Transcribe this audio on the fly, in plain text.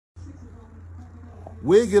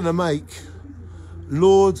We're gonna make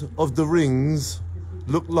Lord of the Rings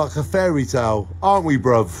look like a fairy tale, aren't we,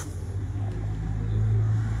 bruv?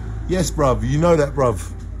 Yes, bruv, you know that,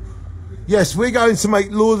 bruv. Yes, we're going to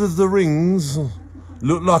make Lord of the Rings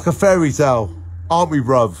look like a fairy tale, aren't we,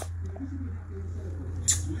 bruv?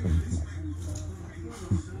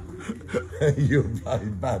 You're bloody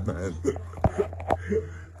bad, man.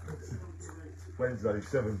 Wednesday,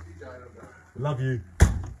 7. Love you.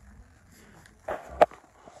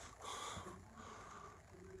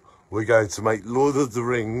 We're going to make Lord of the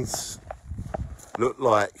Rings look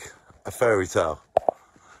like a fairy tale.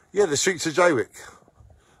 Yeah, the streets of Jaywick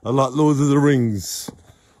are like Lord of the Rings.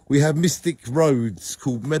 We have mystic roads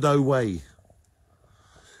called Meadow Way.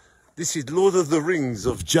 This is Lord of the Rings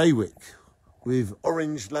of Jaywick with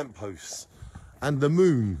orange lampposts and the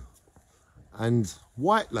moon and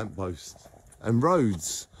white lampposts and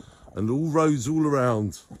roads and all roads all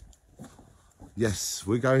around. Yes,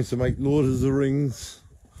 we're going to make Lord of the Rings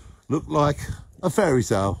look like a fairy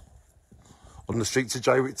tale on the streets of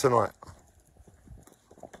Jaywick tonight.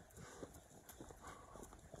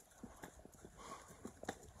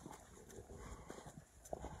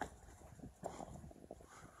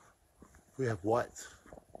 We have white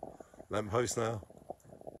lampposts now.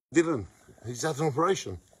 Dylan, he's had an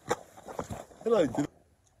operation. Hello, Dylan.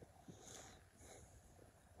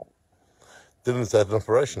 Dylan's had an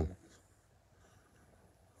operation.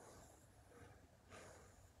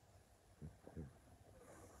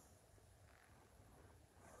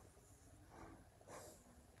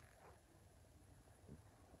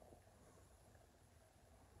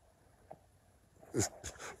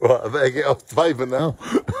 Right, I better get off the pavement now.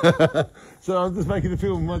 So I'm just making a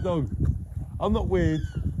film with my dog. I'm not weird.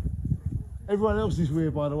 Everyone else is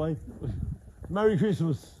weird, by the way. Merry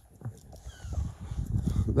Christmas.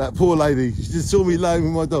 That poor lady, she just saw me laying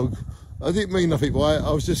with my dog. I didn't mean nothing by it. I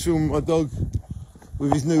was just filming my dog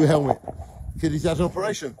with his new helmet. Because he's had an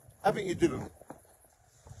operation. Haven't you, Dylan?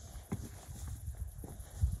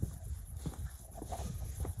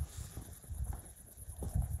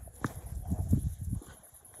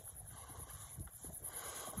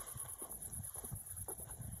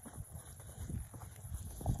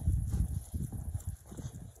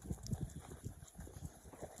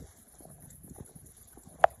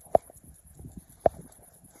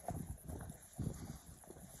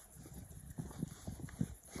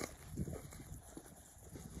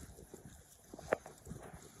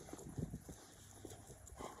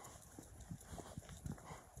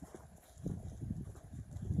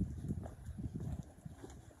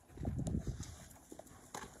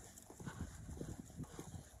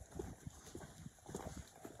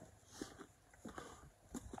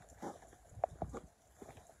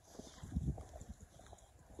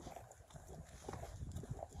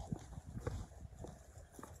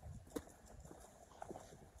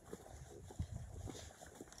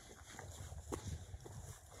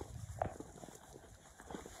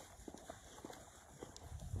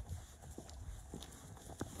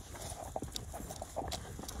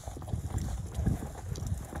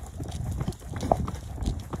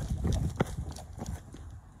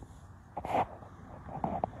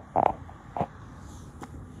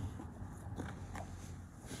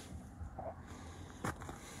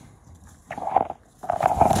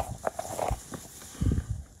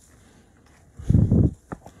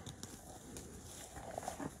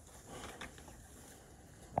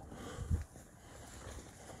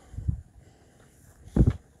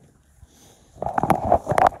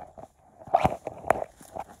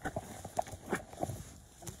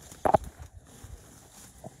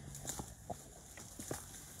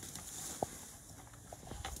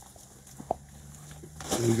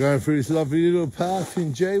 We're going through this lovely little path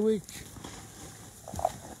in Jaywick.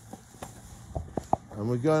 And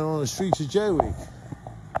we're going on the streets of Jaywick.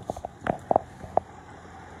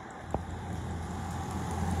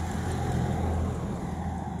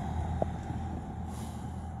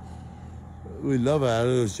 We love our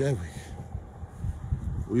little Jaywick.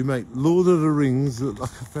 We make Lord of the Rings look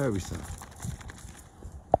like a fairy tale.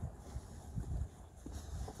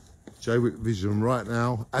 Jaywick Vision right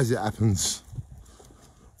now, as it happens.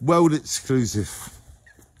 World exclusive.